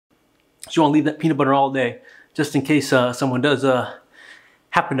So you want to leave that peanut butter all day, just in case someone does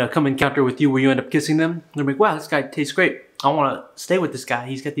happen to come encounter with you where you end up kissing them. They're like, wow, this guy tastes great. I want to stay with this guy.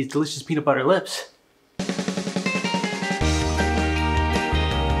 He's got these delicious peanut butter lips.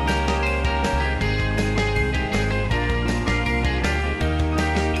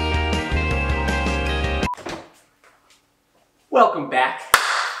 Welcome back.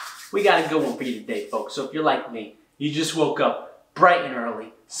 We got a good one for you today, folks. So if you're like me, you just woke up bright and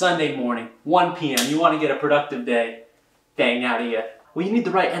early, Sunday morning, 1 p.m. You want to get a productive day, dang out of you. Well, you need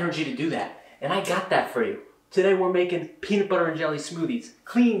the right energy to do that. And I got that for you. Today we're making peanut butter and jelly smoothies.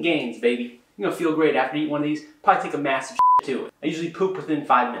 Clean gains, baby. You're going to feel great after you eat one of these. Probably take a massive shit too. I usually poop within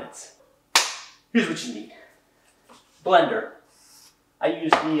 5 minutes. Here's what you need. Blender. I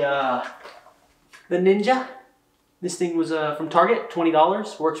use the Ninja. This thing was from Target,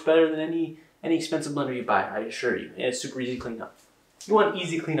 $20. Works better than any expensive blender you buy, I assure you. And it's super easy to clean up. You want an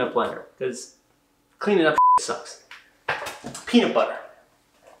easy cleanup blender, because cleaning up sucks. Peanut butter.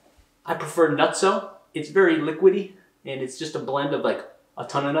 I prefer nutso. It's very liquidy, and it's just a blend of like a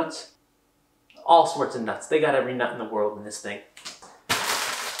ton of nuts. All sorts of nuts. They got every nut in the world in this thing.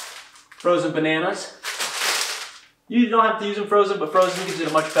 Frozen bananas. You don't have to use them frozen, but frozen gives it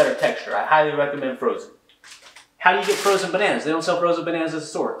a much better texture. I highly recommend frozen. How do you get frozen bananas? They don't sell frozen bananas at the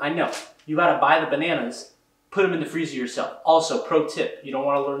store. I know. You gotta buy the bananas, put them in the freezer yourself. Also, pro tip, you don't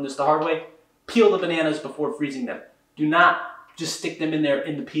wanna learn this the hard way, peel the bananas before freezing them. Do not just stick them in there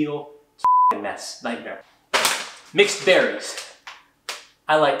in the peel. It's a mess, nightmare. Mixed berries.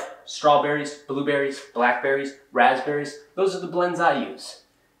 I like strawberries, blueberries, blackberries, raspberries. Those are the blends I use.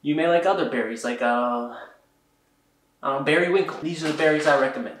 You may like other berries, like berry winkle. These are the berries I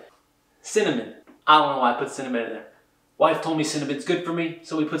recommend. Cinnamon. I don't know why I put cinnamon in there. Wife told me cinnamon's good for me,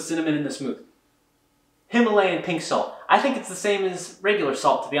 so we put cinnamon in the smoothie. Himalayan pink salt. I think it's the same as regular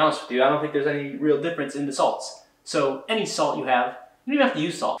salt, to be honest with you. I don't think there's any real difference in the salts. So any salt you have, you don't even have to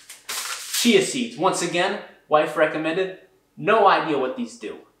use salt. Chia seeds. Once again, wife recommended. No idea what these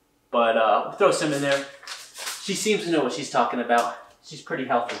do, but we'll throw some in there. She seems to know what she's talking about. She's pretty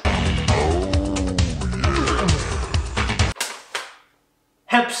healthy.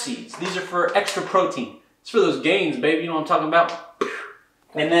 Hemp seeds. These are for extra protein. It's for those gains, baby. You know what I'm talking about?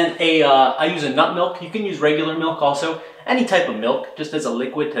 And then I use a nut milk. You can use regular milk also. Any type of milk, just as a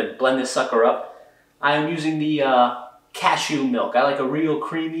liquid to blend this sucker up. I am using the cashew milk. I like a real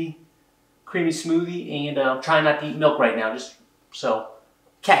creamy smoothie, and I'm trying not to eat milk right now. So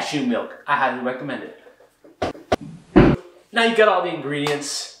cashew milk. I highly recommend it. Now you got all the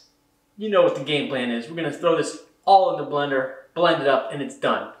ingredients. You know what the game plan is. We're gonna throw this all in the blender. Blend it up, and it's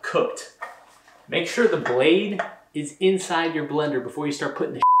done. Cooked. Make sure the blade is inside your blender before you start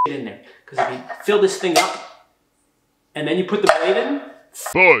putting the shit in there. Because if you fill this thing up, and then you put the blade in,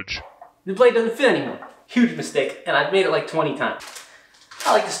 fudge! The blade doesn't fit anymore. Huge mistake, and I've made it like 20 times.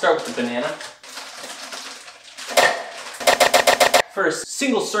 I like to start with the banana. For a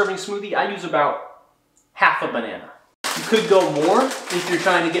single serving smoothie, I use about half a banana. You could go more if you're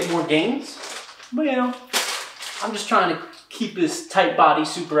trying to get more gains, but you know, I'm just trying to keep this tight body,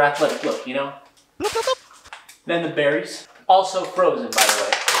 super athletic look, you know? Then the berries. Also frozen, by the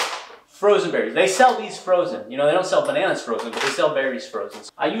way. Frozen berries. They sell these frozen. You know, they don't sell bananas frozen, but they sell berries frozen.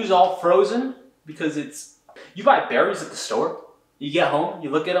 I use all frozen because it's... You buy berries at the store, you get home, you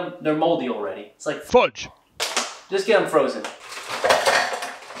look at them, they're moldy already. It's like fudge. Just get them frozen.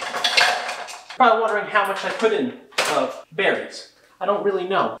 Probably wondering how much I put in of berries. I don't really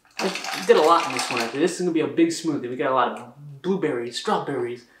know. I did a lot in this one. This is going to be a big smoothie. We got a lot of blueberries,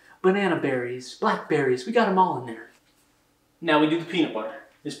 strawberries, banana berries, blackberries. We got them all in there. Now we do the peanut butter.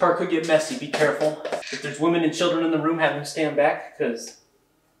 This part could get messy. Be careful. If there's women and children in the room, have them stand back because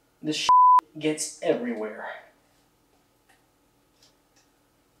this shit gets everywhere.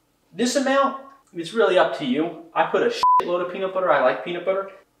 This amount, it's really up to you. I put a shitload of peanut butter. I like peanut butter.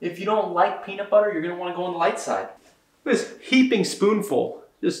 If you don't like peanut butter, you're going to want to go on the light side. This heaping spoonful.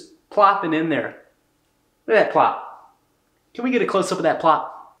 Just plopping in there. Look at that plop. Can we get a close-up of that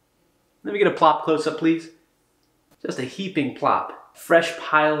plop? Let me get a plop close-up, please. Just a heaping plop. Fresh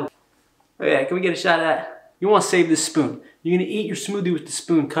pile. Look at that. Can we get a shot of that? You want to save this spoon. You're going to eat your smoothie with the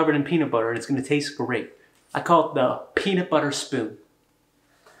spoon covered in peanut butter, and it's going to taste great. I call it the peanut butter spoon.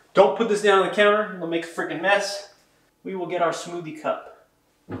 Don't put this down on the counter. It'll make a freaking mess. We will get our smoothie cup.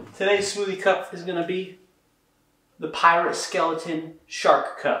 Today's smoothie cup is going to be the Pirate Skeleton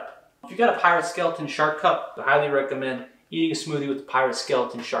Shark Cup. If you got a Pirate Skeleton Shark Cup, I highly recommend eating a smoothie with the Pirate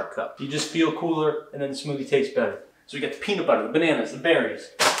Skeleton Shark Cup. You just feel cooler, and then the smoothie tastes better. So we got the peanut butter, the bananas, the berries.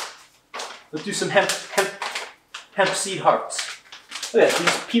 Let's do some hemp seed hearts. Look at that.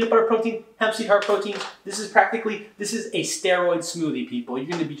 This is peanut butter protein, hemp seed heart protein. This is a steroid smoothie, people. You're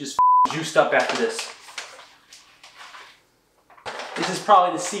going to be just juiced up after this. This is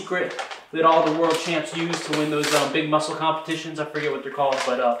probably the secret that all the world champs use to win those big muscle competitions. I forget what they're called,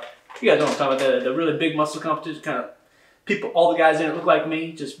 but you guys know what I'm talking about. The really big muscle competitions, kind of people, all the guys in it look like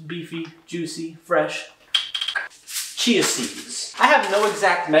me, just beefy, juicy, fresh. Chia seeds. I have no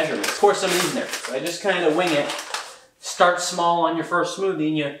exact measurements. Of course, I'm in there, so I just kind of wing it. Start small on your first smoothie,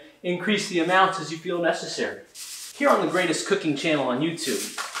 and you increase the amounts as you feel necessary. Here on the greatest cooking channel on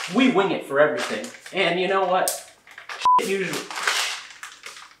YouTube, we wing it for everything. And you know what? Usually,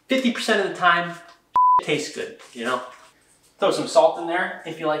 50% of the time, it tastes good, you know? Throw some salt in there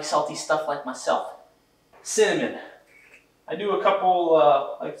if you like salty stuff like myself. Cinnamon. I do a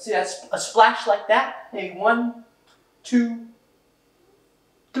couple, see that's a splash like that. Maybe 1, 2,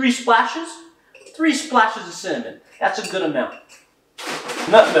 3 splashes. 3 splashes of cinnamon. That's a good amount.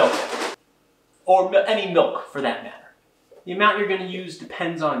 Nut milk. Or any milk for that matter. The amount you're going to use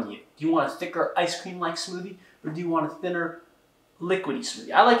depends on you. Do you want a thicker ice cream-like smoothie? Or do you want a thinner, liquidy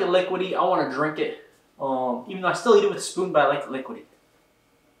smoothie? I like it liquidy. I want to drink it. Even though I still eat it with a spoon, but I like it liquidy.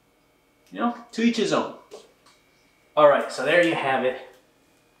 You know, to each his own. Alright, so there you have it.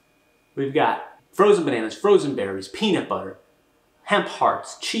 We've got frozen bananas, frozen berries, peanut butter, hemp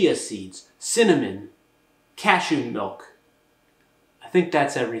hearts, chia seeds, cinnamon, cashew milk. I think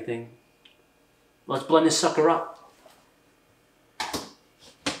that's everything. Let's blend this sucker up.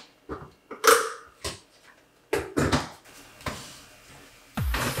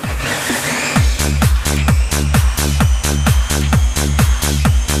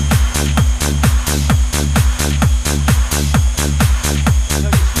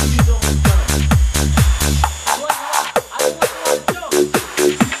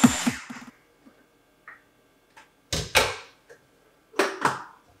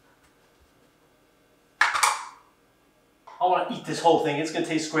 I want to eat this whole thing. It's going to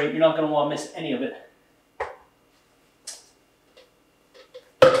taste great. You're not going to want to miss any of it.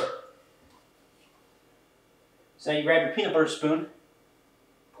 So now you grab your peanut butter spoon.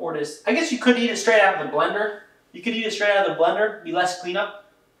 Pour this. I guess you could eat it straight out of the blender. You could eat it straight out of the blender. Be less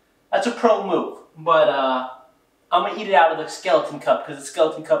cleanup. That's a pro move. But I'm going to eat it out of the skeleton cup because the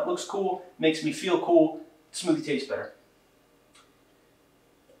skeleton cup looks cool, makes me feel cool. The smoothie tastes better.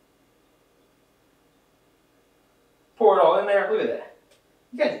 Pour it all in there. Look at that.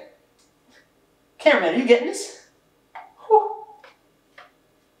 You guys, cameraman, are you getting this? Whew.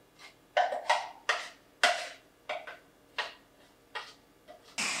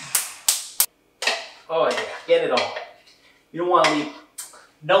 Oh yeah, get it all. You don't want to leave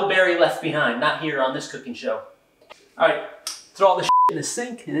no berry left behind. Not here on this cooking show. All right, throw all the in the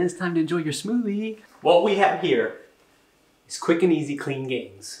sink, and it's time to enjoy your smoothie. What we have here is quick and easy clean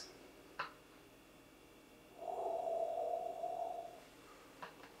gains.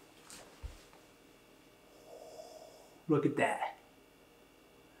 Look at that.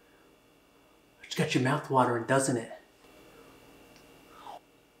 It's got your mouth watering, doesn't it?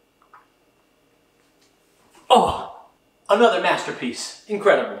 Oh, another masterpiece.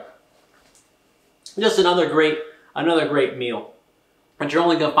 Incredible. Just another great meal. That you're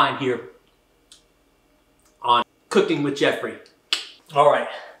only gonna find here on Cooking with Jeffrey. All right.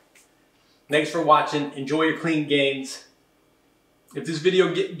 Thanks for watching. Enjoy your clean gains. If this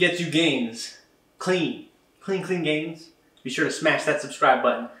video gets you gains, clean gains, be sure to smash that subscribe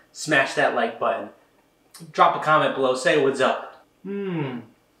button, smash that like button, drop a comment below, say what's up. Maybe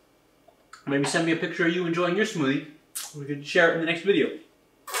send me a picture of you enjoying your smoothie. We could share it in the next video.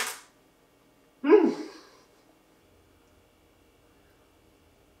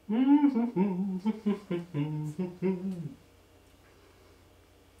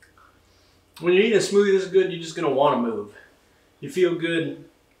 When you're eating a smoothie this good, you're just gonna want to move. You feel good.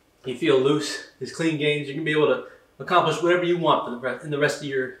 You feel loose. It's clean gains. You're gonna be able to accomplish whatever you want for the rest of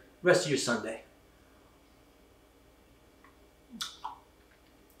your Sunday.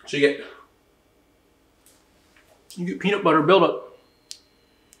 So you get peanut butter buildup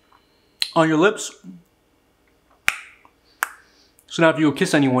on your lips. So now if you go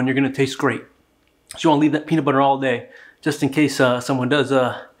kiss anyone, you're gonna taste great. So you want to leave that peanut butter all day, just in case someone does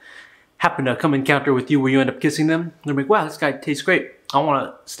happen to come encounter with you where you end up kissing them. They're like, wow, this guy tastes great. I want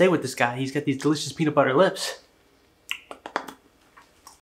to stay with this guy. He's got these delicious peanut butter lips.